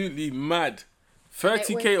absolutely mad.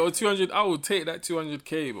 30k or 200, I would take that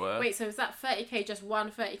 200k, boy. Wait, so is that 30k just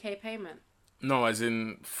one 30k payment? No, as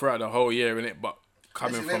in throughout the whole year, innit? But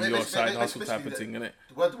coming from your side hustle type of thing, innit?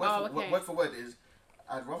 The word okay. for word is,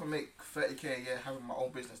 I'd rather make 30k a year having my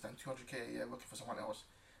own business than 200k a year working for someone else.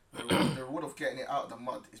 The reward of getting it out of the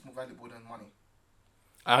mud is more valuable than money.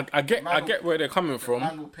 I get where they're coming The from.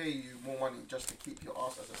 man will pay you more money just to keep your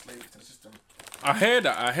ass as a slave to the system. I hear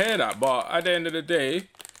that. But at the end of the day,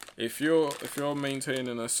 if you're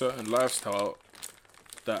maintaining a certain lifestyle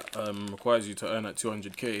that requires you to earn at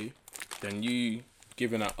 200k, then you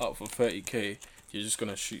giving that up for 30k, you're just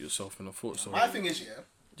gonna shoot yourself in the foot. So My thing is, yeah.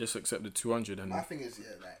 just accept the 200 and My thing is,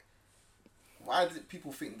 yeah, like, why do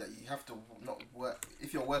people think that you have to not work?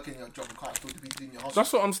 If you're working your job, you can't still be doing your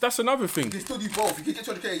hustle. that's another thing. You can still do both. You can get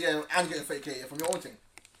 200k a year and get a 30k a year from your own thing.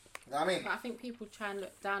 You know what I mean? But I think people try and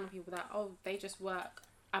look down on people that, oh, they just work,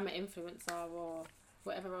 I'm an influencer or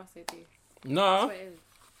whatever else they do. Nah, That's what it is.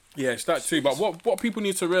 yeah, it's that too. But what people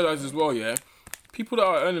need to realize as well, yeah, people that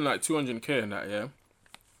are earning like 200k and that, yeah,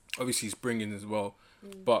 obviously it's bringing as well.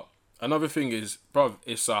 But another thing is, bruv,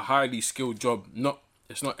 it's a highly skilled job.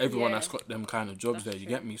 It's not everyone Yeah. that's got them kind of jobs That's there. You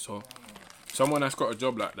true. get me? So someone that's got a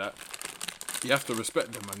job like that, you have to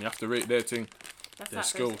respect them, man. You have to rate their thing. That's Their like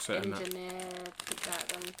skill those set and that. engineer, put that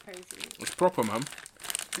them crazy. It's proper, man.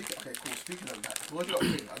 Okay, cool. Speaking of that, what do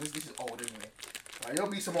you think? This is old anyway. You'll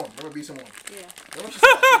be someone. Remember, be someone. Yeah. Remember she said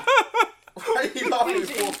that thing? Why are you laughing? I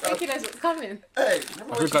think he knows what's coming. Hey, I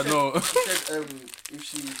remember when think I know. She said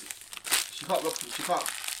if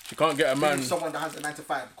She can't get a be man. with someone that has a 9 to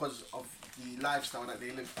 5 because of the lifestyle that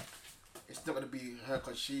they live. It's not gonna be her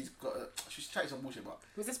because she's trying some bullshit. But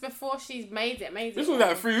Was this before she's made it? This was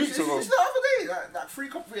like 3 weeks it's ago. the other day, like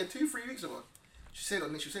 2-3 weeks ago. She said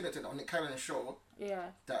on Nick Cannon's show Yeah.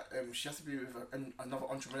 that she has to be with another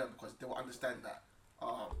entrepreneur because they will understand that.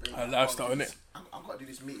 Babe, Her lifestyle, I've got to do innit? this- I've got to do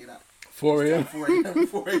this meeting at 4 a.m. 4 a.m.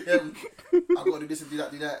 4 a.m. I've got to do this and do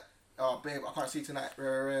that. Babe, I can't see you tonight. But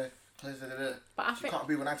I She think can't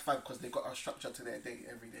be with 9 to 5 because they've got a structure to their day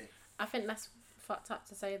every day. I think that's fucked up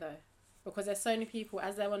to say though, because there's so many people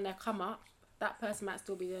as they're on their come up. That person might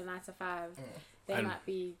still be doing 9 to 5. They And- might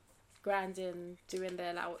be grinding, doing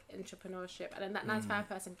their like entrepreneurship, and then that 9 to 5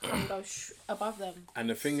 person can go above them. And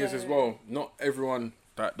the thing is as So- well, not everyone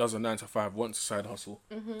that does a 9 to 5 wants a side hustle.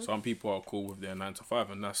 Some people are cool with their 9 to 5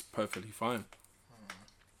 and that's perfectly fine.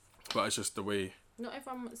 But it's just the way Not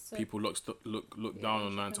everyone wants to people look down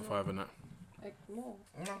on 9 to 5 and that. like, more.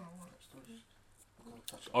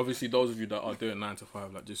 Obviously, those of you that are doing 9 to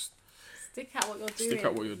 5, like just Stick at what you're doing. stick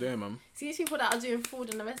at what you're doing, man. See these people that are doing fraud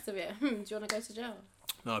and the rest of it. Do you want to go to jail?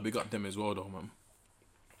 Nah, big up them as well, though, man.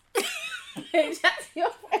 That's your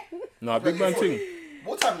friend. Nah, big man thing.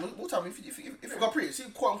 More time. If you got pretty, see,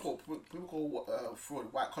 quote unquote, people call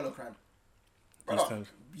fraud white collar crime. Brother, Understand.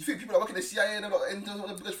 you think people that work in the CIA and they're not in the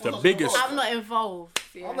biggest fraud The houses biggest. in the world? I'm not involved.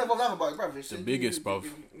 Yeah. I'm never laughing about it, bruv. The biggest, bruv.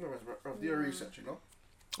 Do your research, you know.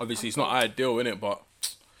 Obviously, it's not ideal, innit? But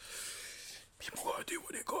people gotta do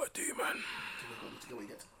what they gotta do, man. Do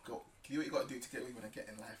what you got to do to get what you want to get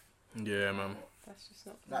in life. Yeah, man. That's just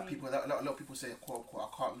not for Like me. people, a lot of people say, quote unquote,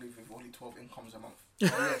 I can't live with only 12 incomes a month. Oh,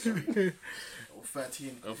 yeah, sorry. Or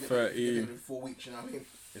 13. Or You get 13. in 4 weeks, you know what I mean?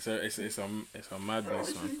 It's a Bro, madness,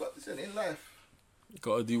 it's what man. you got to do in life. You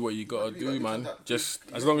gotta do what you gotta You do, gotta do man. that. Just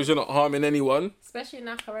as long as you're not harming anyone. Especially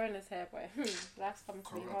now Corona's here, boy. Life's coming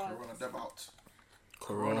to me hard. Corona, them out.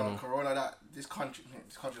 Corona. Corona, that this country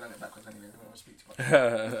done it backwards anyway. We don't speak too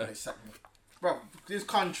much. They sack me. Bro, this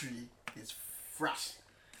country is fresh.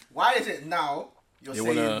 Why is it now you're You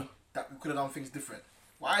saying wanna- that we could have done things different?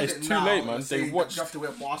 Why is It's it too now late, you're man. They saying that watched- you have to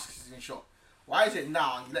wear masks in shop? Why is it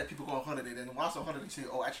now you let people go on holiday, then once on holiday you say,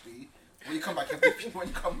 oh, actually, when you come back, you have to, when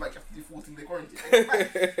you come back, you have to do 14-day quarantine.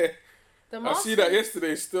 The I masks, see that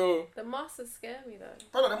yesterday still. The masks scare me though.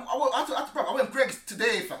 Brother, I went Greg's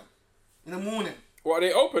today, fam, in the morning. What, are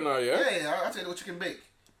they open now, yeah? Yeah, I had to get a little chicken bake.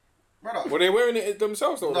 Brother. Were they wearing it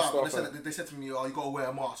themselves, though? No, the but staff, they said to me, oh, you gotta wear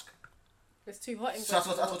a mask. It's too hot in So I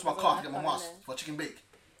go to my car to get my mask there. for chicken bake.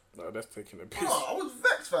 No, that's taking a piss. Bro, I was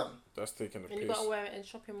vexed, fam. That's taking a And you piss. gotta wear it in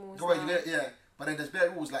shopping malls. Go away, now. yeah. But then there's bare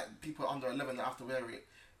rules like people under 11 that have to wear it.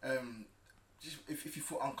 Just if you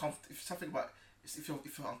feel uncomfortable, if something about if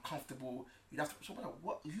you're uncomfortable, you have to. So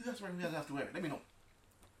what? You have to wear it. You have to wear it. Let me know.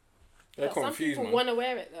 They're But some confused, people man. want to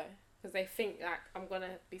wear it though, because they think like I'm gonna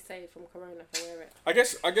be saved from Corona if I wear it.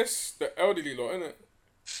 I guess the elderly lot, innit?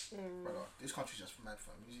 Brother, this country's just mad,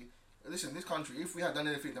 fam. You see, listen, this country, if we had done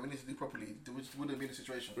anything that we need to do properly, there wouldn't be in a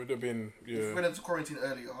situation. Would have been, If we yeah. went into quarantine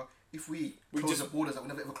earlier, if we closed just- the borders that we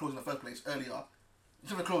never ever closed in the first place earlier,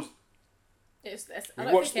 it's never closed. I We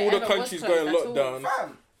don't watched think all it the ever was countries closed going at all. lockdown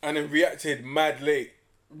Fam, and then reacted mad late.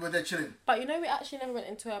 but they're chilling. But you know, we actually never went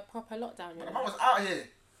into a proper lockdown. You But know? I was out here,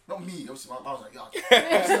 not me. Obviously, I was like,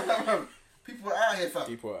 yeah. People are out here, fam.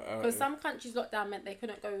 People are out. Because here. some countries lockdown meant they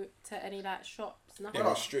couldn't go to any like shops, nothing. Yeah,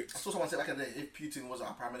 Brother, strict. I saw someone say back in the day, if Putin was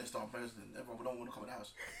our prime minister or president, everyone would not want to come in the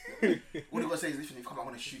house. All they're gonna say is, listen, if you come, I'm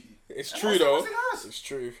gonna shoot you. It's And true what's though. in the house? It's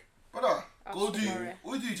true. Brother, I'll go do. tomorrow.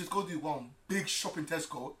 All you do is just go do one big shopping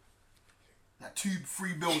Tesco, like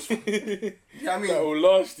 2-3 bills. You know what I mean? That will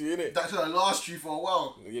last you, innit? That's gonna last you for a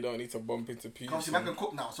while. You don't need to bump into people. Obviously, man can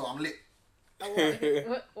cook now, so I'm lit.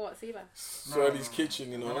 Oh, what Seba? Shirley's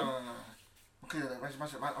kitchen, you know. No. Okay,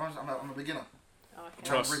 I'm a beginner. Oh, okay.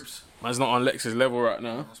 Trust. Ribs. Man's not on Lex's level right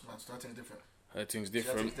now. That's mad. That thing's different. Her thing's That thing's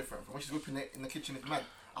different. different. When she's whipping it in the kitchen, it's mad.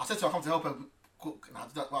 I said to her, I come to help her cook. And I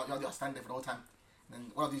did that. Well, I'll stand there for the whole time. And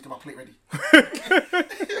then one of these get my plate ready.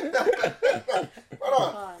 Brother,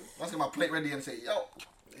 Fun. let's get my plate ready and say, yo.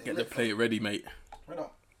 Get the plate ready, mate. Brother.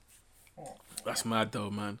 That's mad though,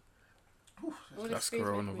 man. Oof, All That's this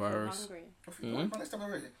food's making me feel coronavirus. hungry. What next time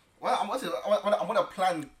I'm ready? Well, I'm gonna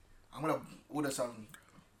plan. I'm gonna order some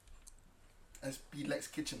SB Lex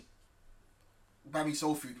Kitchen. Buy me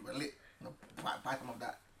soul food. We're lit. Buy some of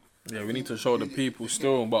that. Yeah, we need to show the people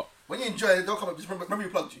still, but When you enjoy it, don't come up. Just remember you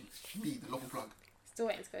plugged you. Me, the local plug. Still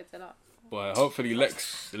waiting to go to that. hopefully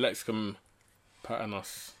Lex can pattern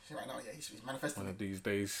us See right now, yeah, he's manifesting. one of these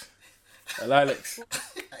days. Hello, Lex.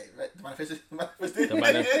 Hey, right, the manifestation.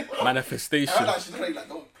 The manifestation. I'm actually playing like,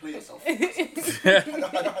 don't play yourself. I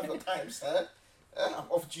don't have the time, sir. I'm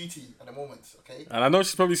off duty at the moment, okay? And I know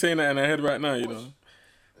she's probably saying that in her head right now, you know.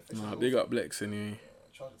 Nah, big up Lex anyway.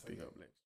 Charge it to Big up